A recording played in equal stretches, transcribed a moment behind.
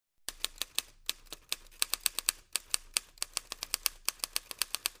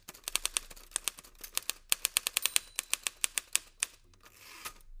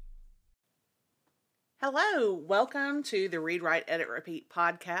Hello, welcome to the Read, Write, Edit, Repeat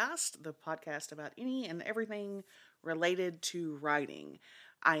podcast, the podcast about any and everything related to writing.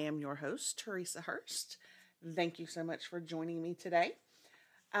 I am your host, Teresa Hurst. Thank you so much for joining me today.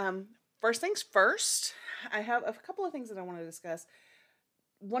 First things first, I have a couple of things that I want to discuss.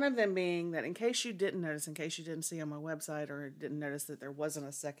 One of them being that in case you didn't notice, in case you didn't see on my website or didn't notice that there wasn't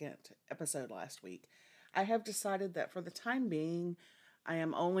a second episode last week, I have decided that for the time being, I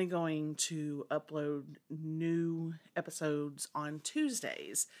am only going to upload new episodes on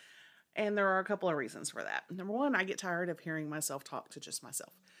Tuesdays. And there are a couple of reasons for that. Number one, I get tired of hearing myself talk to just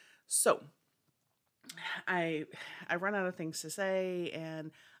myself. So I run out of things to say, and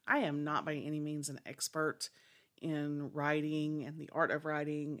I am not by any means an expert in writing and the art of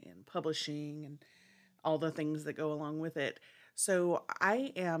writing and publishing and all the things that go along with it. So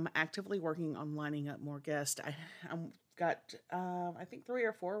I am actively working on lining up more guests. I'm got I think 3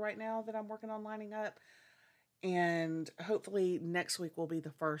 or 4 right now that I'm working on lining up, and hopefully next week will be the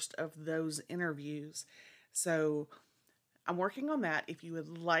first of those interviews. So I'm working on that. If you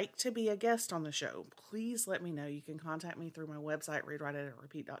would like to be a guest on the show, please let me know. You can contact me through my website,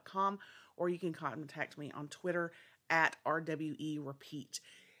 readwriteeditrepeat.com, or you can contact me on Twitter at RWERepeat.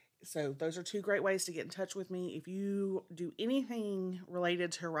 So those are 2 great ways to get in touch with me. If you do anything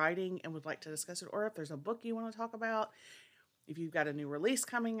related to writing and would like to discuss it, or if there's a book you want to talk about, if you've got a new release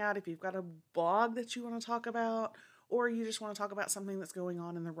coming out, if you've got a blog that you want to talk about, or you just want to talk about something that's going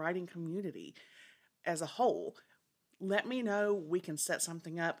on in the writing community as a whole, let me know. We can set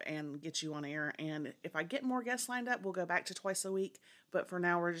something up and get you on air. And if I get more guests lined up, we'll go back to twice a week. But for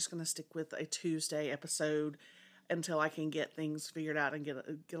now, we're just going to stick with a Tuesday episode until I can get things figured out and get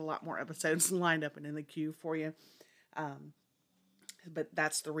a lot more episodes lined up and in the queue for you. But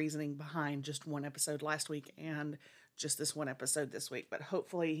that's the reasoning behind just one episode last week and just this one episode this week. But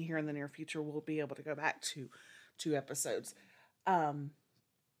hopefully here in the near future, we'll be able to go back to 2 episodes.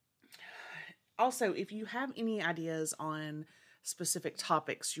 Also, if you have any ideas on specific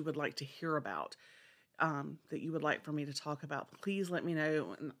topics you would like to hear about, that you would like for me to talk about, please let me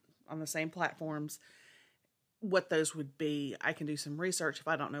know on the same platforms what those would be. I can do some research if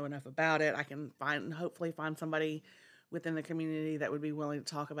I don't know enough about it. I can hopefully find somebody within the community that would be willing to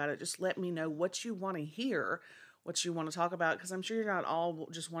talk about it. Just let me know what you want to hear, what you want to talk about, because I'm sure you're not all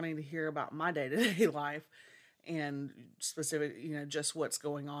just wanting to hear about my day-to-day life and specific, just what's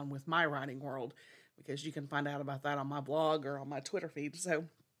going on with my writing world, because you can find out about that on my blog or on my Twitter feed. So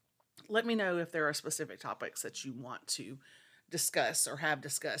let me know if there are specific topics that you want to discuss or have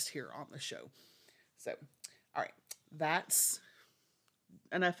discussed here on the show. So, all right, that's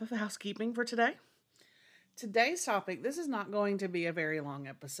enough of housekeeping for today. Today's topic, this is not going to be a very long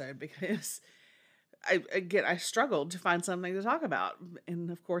episode because I struggled to find something to talk about.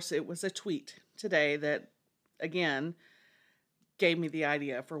 And of course, it was a tweet today that, again, gave me the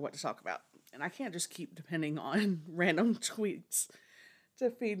idea for what to talk about. And I can't just keep depending on random tweets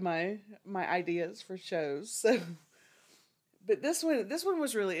to feed my ideas for shows. So, but this one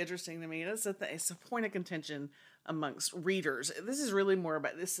was really interesting to me. It's a point of contention amongst readers. This is really more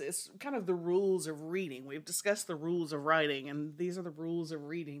about this. It's kind of the rules of reading. We've discussed the rules of writing, and these are the rules of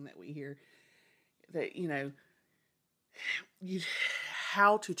reading that we hear. That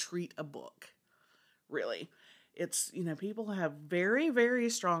how to treat a book. Really, it's people have very,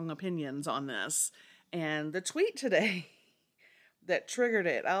 very strong opinions on this, and the tweet today that triggered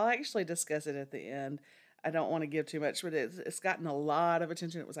it, I'll actually discuss it at the end. I don't want to give too much, but it's gotten a lot of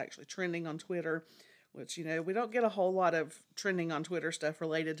attention. It was actually trending on Twitter, which, we don't get a whole lot of trending on Twitter stuff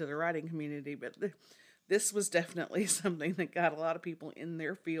related to the writing community, but this was definitely something that got a lot of people in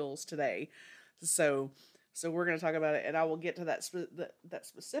their feels today. So we're going to talk about it, and I will get to that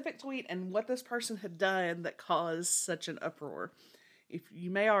specific tweet and what this person had done that caused such an uproar. If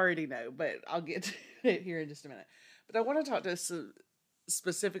you may already know, but I'll get to it here in just a minute. But I want to talk to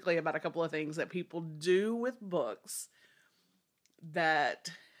specifically about a couple of things that people do with books that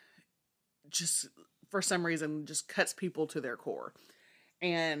just, for some reason, just cuts people to their core.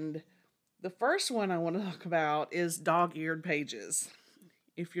 And the first one I want to talk about is dog-eared pages.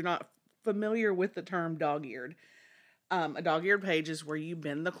 If you're not familiar with the term dog-eared, a dog-eared page is where you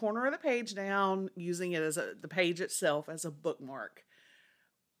bend the corner of the page down, using it as the page itself as a bookmark.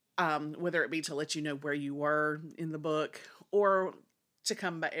 Whether it be to let you know where you were in the book, or to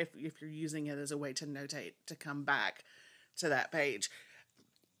come back if you're using it as a way to notate, to come back to that page.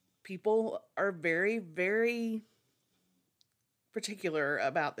 People are very, very particular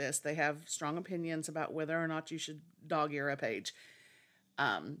about this. They have strong opinions about whether or not you should dog-ear a page.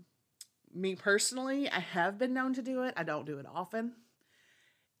 Me personally, I have been known to do it. I don't do it often.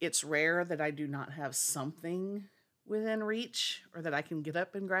 It's rare that I do not have something within reach or that I can get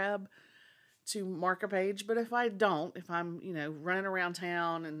up and grab to mark a page. But if I don't, if I'm, running around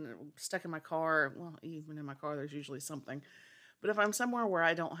town and stuck in my car, well, even in my car, there's usually something. But if I'm somewhere where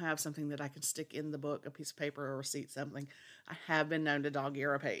I don't have something that I can stick in the book, a piece of paper, or a receipt, something, I have been known to dog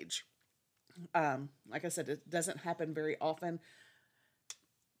ear a page. Like I said, it doesn't happen very often,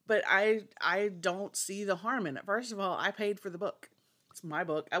 but I don't see the harm in it. First of all, I paid for the book. It's my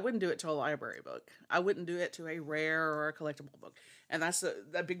book. I wouldn't do it to a library book. I wouldn't do it to a rare or a collectible book. And that's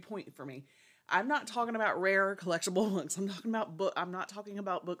a big point for me. I'm not talking about rare collectible books. I'm not talking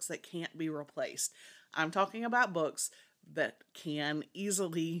about books that can't be replaced. I'm talking about books that can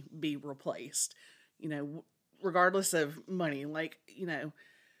easily be replaced. Regardless of money. Like,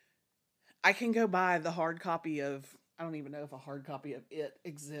 I can go buy the hard copy of, I don't even know if a hard copy of it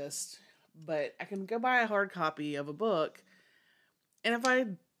exists, but I can go buy a hard copy of a book, and if I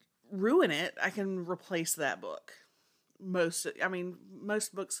ruin it, I can replace that book. Most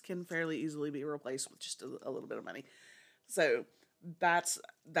books can fairly easily be replaced with just a little bit of money. So that's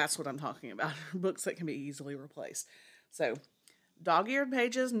what I'm talking about. Books that can be easily replaced. So dog-eared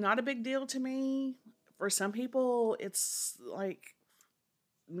pages, not a big deal to me. For some people, it's like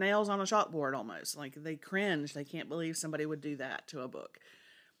nails on a chalkboard almost. Like, they cringe. They can't believe somebody would do that to a book.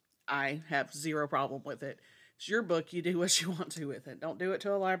 I have zero problem with it. It's your book. You do what you want to with it. Don't do it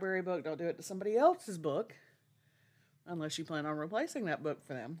to a library book. Don't do it to somebody else's book. Unless you plan on replacing that book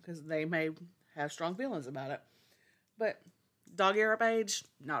for them, because they may have strong feelings about it. But dog ear a page,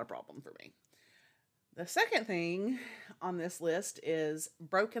 not a problem for me. The second thing on this list is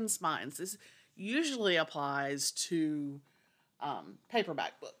broken spines. This usually applies to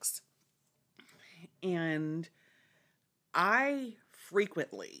paperback books. And I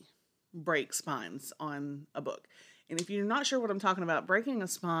frequently break spines on a book. And if you're not sure what I'm talking about, breaking a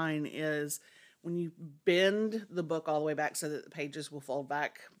spine is when you bend the book all the way back so that the pages will fold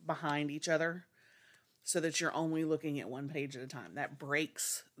back behind each other so that you're only looking at one page at a time. That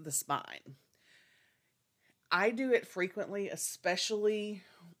breaks the spine. I do it frequently, especially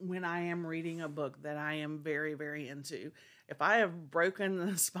when I am reading a book that I am very, very into. If I have broken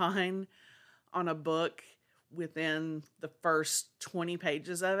the spine on a book within the first 20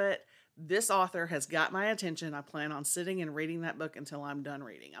 pages of it, this author has got my attention. I plan on sitting and reading that book until I'm done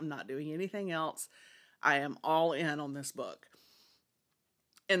reading. I'm not doing anything else. I am all in on this book.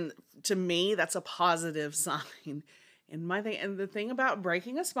 And to me, that's a positive sign. And the thing about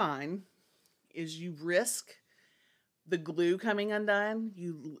breaking a spine is you risk the glue coming undone.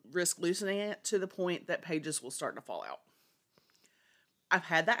 You risk loosening it to the point that pages will start to fall out. I've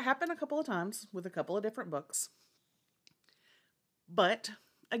had that happen a couple of times with a couple of different books. But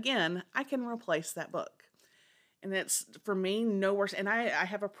again, I can replace that book. And it's, for me, no worse. And I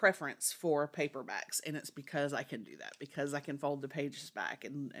have a preference for paperbacks. And it's because I can do that. Because I can fold the pages back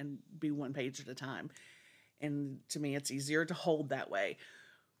and be one page at a time. And to me, it's easier to hold that way.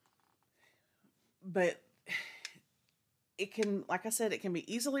 But it can, like I said, it can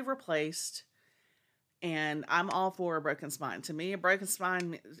be easily replaced. And I'm all for a broken spine. To me, a broken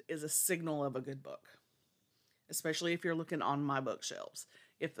spine is a signal of a good book. Especially if you're looking on my bookshelves.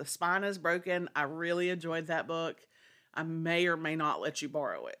 If the spine is broken, I really enjoyed that book. I may or may not let you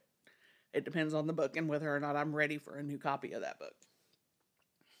borrow it. It depends on the book and whether or not I'm ready for a new copy of that book.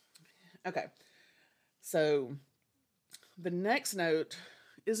 Okay. So the next note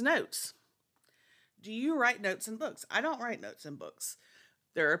is notes. Do you write notes in books? I don't write notes in books.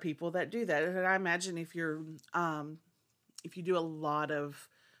 There are people that do that. And I imagine if you do a lot of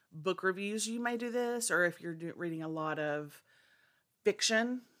book reviews, you may do this. Or if you're reading a lot of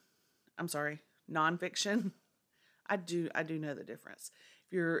nonfiction. I do know the difference.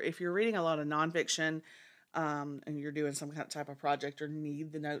 If you're reading a lot of nonfiction, and you're doing some kind of type of project or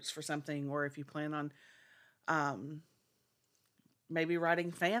need the notes for something, or if you plan on maybe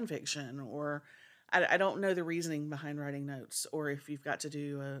writing fan fiction, or I don't know the reasoning behind writing notes, or if you've got to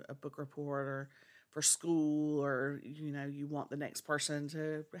do a book report or for school, or you want the next person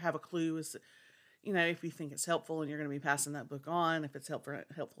to have a clue as if you think it's helpful and you're going to be passing that book on, if it's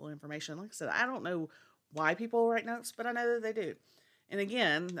helpful information. Like I said, I don't know why people write notes, but I know that they do. And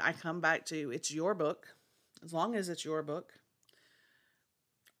again, I come back to, it's your book. As long as it's your book,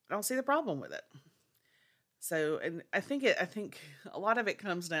 I don't see the problem with it. So, and I think a lot of it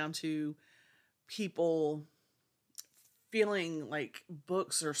comes down to people feeling like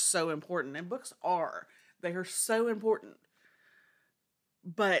books are so important, and books are. They are so important.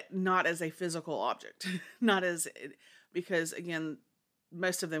 But not as a physical object. Because again,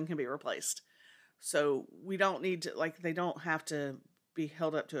 most of them can be replaced. So we don't need to, they don't have to be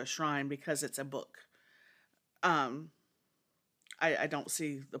held up to a shrine because it's a book. Um, I don't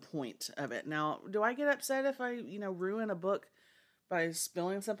see the point of it. Now, do I get upset if I, ruin a book by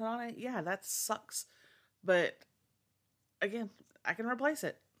spilling something on it? Yeah, that sucks. But again, I can replace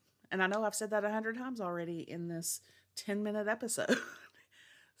it. And I know I've said that 100 times already in this 10-minute episode.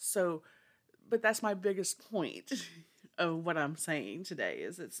 So, but that's my biggest point of what I'm saying today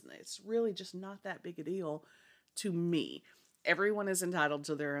is it's really just not that big a deal to me. Everyone is entitled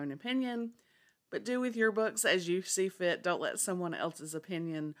to their own opinion, but do with your books as you see fit. Don't let someone else's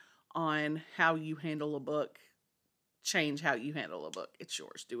opinion on how you handle a book change how you handle a book. It's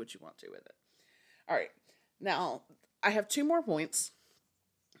yours. Do what you want to with it. All right. Now, I have 2 more points.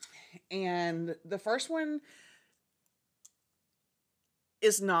 And the first one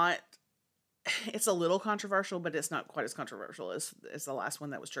is not, it's a little controversial, but it's not quite as controversial as the last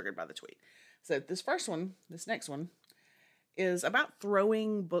one that was triggered by the tweet. So this next one, is about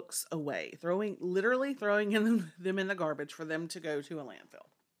throwing books away. Literally throwing them in the garbage for them to go to a landfill.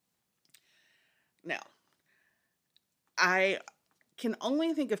 Now, I can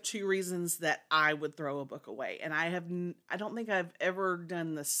only think of 2 reasons that I would throw a book away. And I don't think I've ever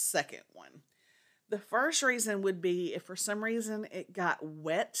done the second one. The first reason would be if for some reason it got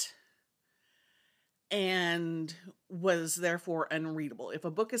wet and was therefore unreadable. If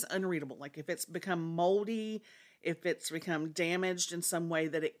a book is unreadable, like if it's become moldy, if it's become damaged in some way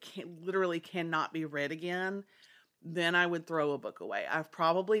that it literally cannot be read again, then I would throw a book away. I've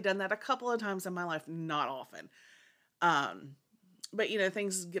probably done that a couple of times in my life, not often. But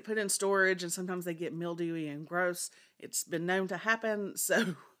things get put in storage and sometimes they get mildewy and gross. It's been known to happen.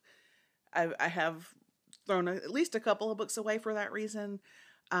 So I have thrown at least a couple of books away for that reason.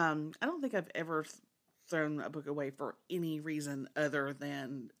 I don't think I've ever thrown a book away for any reason other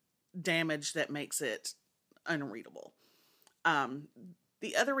than damage that makes it unreadable.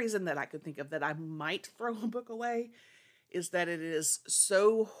 The other reason that I could think of that I might throw a book away is that it is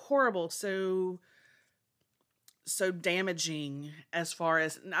so horrible, so damaging as far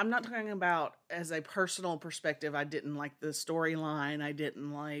as, I'm not talking about as a personal perspective. I didn't like the storyline. I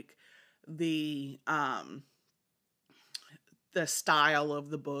didn't like the style of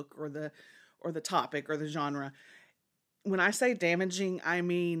the book or the topic or the genre. When I say damaging, I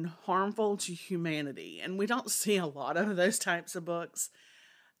mean harmful to humanity. And we don't see a lot of those types of books.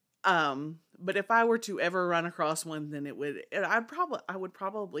 But if I were to ever run across one, then I would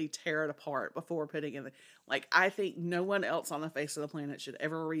probably tear it apart before putting it. Like, I think no one else on the face of the planet should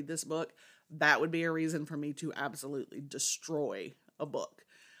ever read this book. That would be a reason for me to absolutely destroy a book.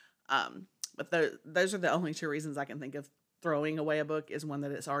 But those are the only 2 reasons I can think of throwing away a book, is one that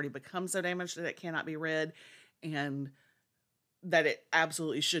it's already become so damaged that it cannot be read, and that it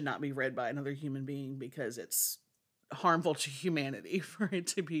absolutely should not be read by another human being because it's harmful to humanity for it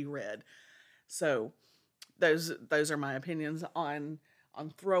to be read. So those are my opinions on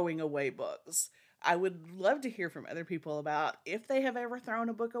throwing away books. I would love to hear from other people about if they have ever thrown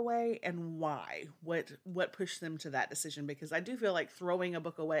a book away and why. What pushed them to that decision? Because I do feel like throwing a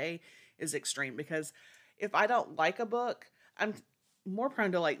book away is extreme, because if I don't like a book, I'm more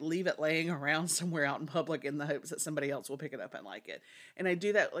prone to leave it laying around somewhere out in public in the hopes that somebody else will pick it up and like it. And I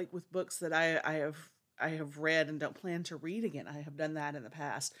do that with books that I have read and don't plan to read again. I have done that in the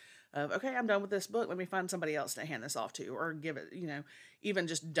past. Okay, I'm done with this book. Let me find somebody else to hand this off to, or give it, even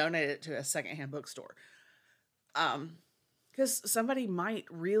just donate it to a secondhand bookstore. Because somebody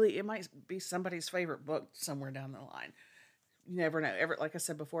it might be somebody's favorite book somewhere down the line. You never know. Like I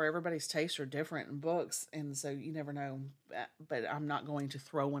said before, everybody's tastes are different in books, and so you never know. But I'm not going to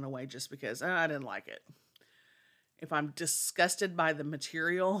throw one away just because I didn't like it. If I'm disgusted by the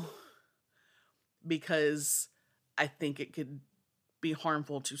material because I think it could be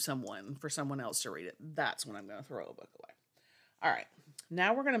harmful to someone, for someone else to read it, that's when I'm going to throw a book away. All right.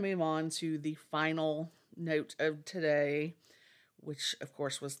 Now we're going to move on to the final note of today, which of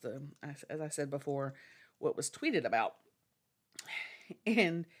course was as I said before, what was tweeted about.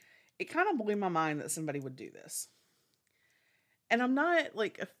 And it kind of blew my mind that somebody would do this. And I'm not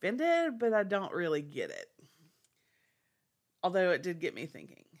offended, but I don't really get it. Although it did get me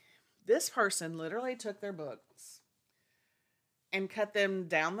thinking. This person literally took their books and cut them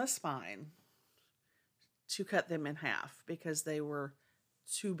down the spine to cut them in half because they were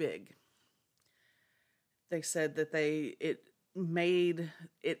too big. They said that it made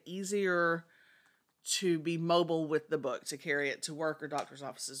it easier to be mobile with the book, to carry it to work or doctor's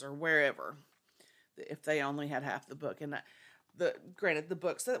offices or wherever, if they only had half the book. And granted, the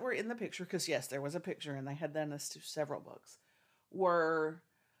books that were in the picture, because yes, there was a picture and they had done this to several books, were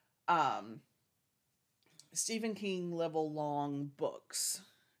Stephen King level long books.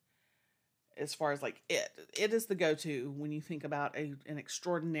 As far as like it is the go-to when you think about an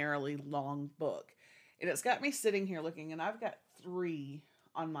extraordinarily long book. And it's got me sitting here looking, and I've got 3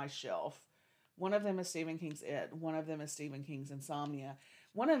 on my shelf. One of them is Stephen King's It. One of them is Stephen King's Insomnia.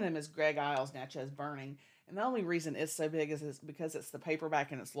 One of them is Greg Iles' Natchez Burning. And the only reason it's so big is because it's the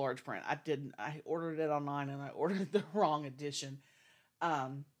paperback and it's large print. I ordered it online and I ordered the wrong edition.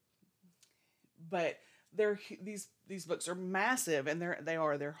 Um, but these books are massive, and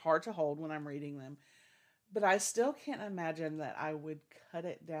they're hard to hold when I'm reading them. But I still can't imagine that I would cut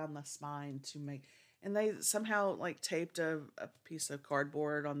it down the spine to make. And they somehow like taped a piece of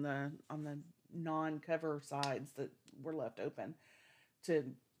cardboard on the non-cover sides that were left open to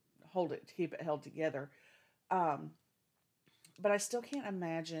hold it, to keep it held together. Um, but I still can't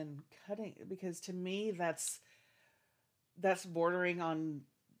imagine cutting, because to me that's bordering on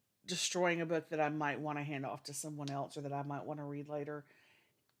destroying a book that I might want to hand off to someone else, or that I might want to read later.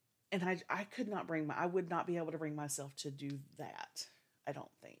 And I could not I would not be able to bring myself to do that. I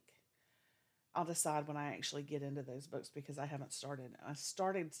don't think. I'll decide when I actually get into those books, because I haven't started. I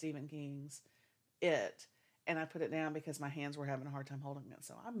started Stephen King's It, and I put it down because my hands were having a hard time holding it.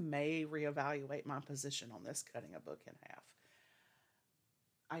 So I may reevaluate my position on this cutting a book in half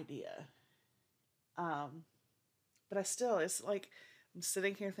idea. But it's like, I'm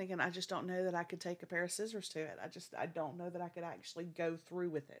sitting here thinking, I just don't know that I could take a pair of scissors to it. I don't know that I could actually go through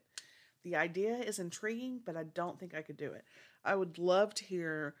with it. The idea is intriguing, but I don't think I could do it. I would love to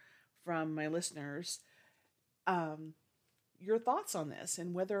hear from my listeners your thoughts on this,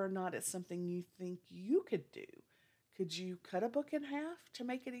 and whether or not it's something you think you could do. Could you cut a book in half to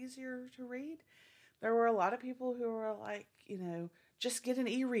make it easier to read? There were a lot of people who were like, just get an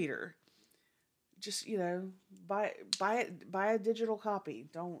e-reader. Just, buy a digital copy.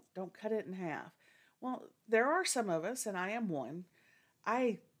 Don't cut it in half. Well, there are some of us, and I am one.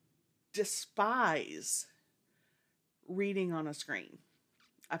 I despise reading on a screen.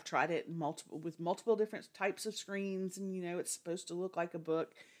 I've tried it with multiple different types of screens, and it's supposed to look like a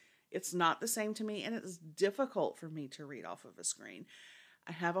book. It's not the same to me, and it's difficult for me to read off of a screen.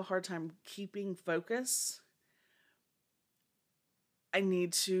 I have a hard time keeping focus.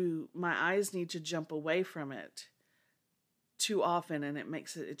 My eyes need to jump away from it too often, and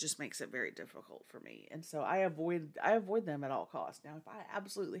it just makes it very difficult for me. And so I avoid them at all costs. Now, if I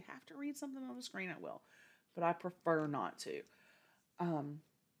absolutely have to read something on the screen, I will, but I prefer not to.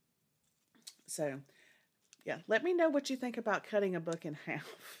 So yeah, let me know what you think about cutting a book in half,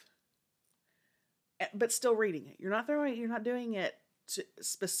 but still reading it. You're not doing it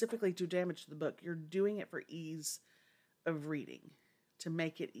specifically to damage the book. You're doing it for ease of reading, to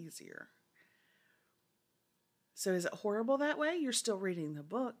make it easier. So is it horrible that way? You're still reading the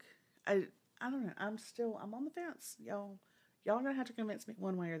book. I don't know. I'm on the fence. Y'all gonna have to convince me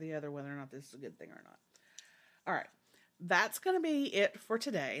one way or the other whether or not this is a good thing or not. All right. That's going to be it for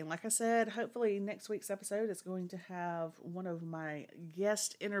today. And like I said, hopefully next week's episode is going to have one of my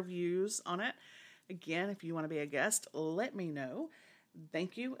guest interviews on it. Again, if you want to be a guest, let me know.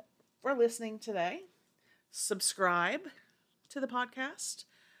 Thank you for listening today. Subscribe to the podcast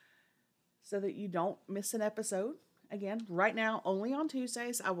so that you don't miss an episode. Again, right now, only on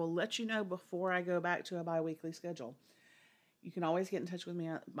Tuesdays. I will let you know before I go back to a bi-weekly schedule. You can always get in touch with me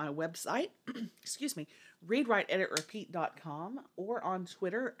on my website, readwriteeditrepeat.com, or on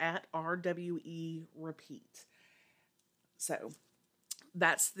Twitter at RWERepeat. So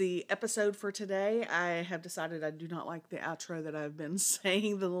that's the episode for today. I have decided I do not like the outro that I've been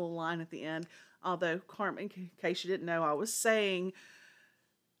saying, the little line at the end. Although, Carmen, in case you didn't know, I was saying,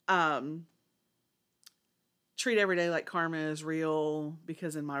 treat every day like karma is real,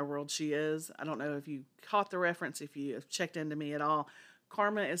 because in my world she is. I don't know if you caught the reference, if you have checked into me at all.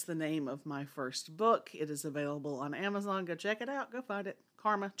 Karma is the name of my first book. It is available on Amazon. Go check it out. Go find it.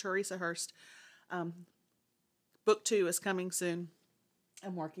 Karma, Teresa Hurst. Book 2 is coming soon.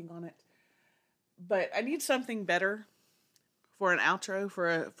 I'm working on it. But I need something better for an outro, for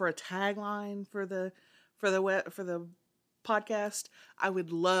a tagline for the podcast. I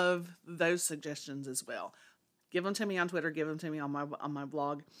would love those suggestions as well. Give them to me on Twitter. Give them to me on my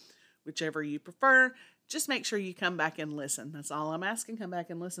blog, whichever you prefer. Just make sure you come back and listen. That's all I'm asking. Come back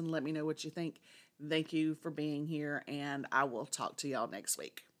and listen. Let me know what you think. Thank you for being here, and I will talk to y'all next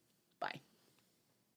week. Bye.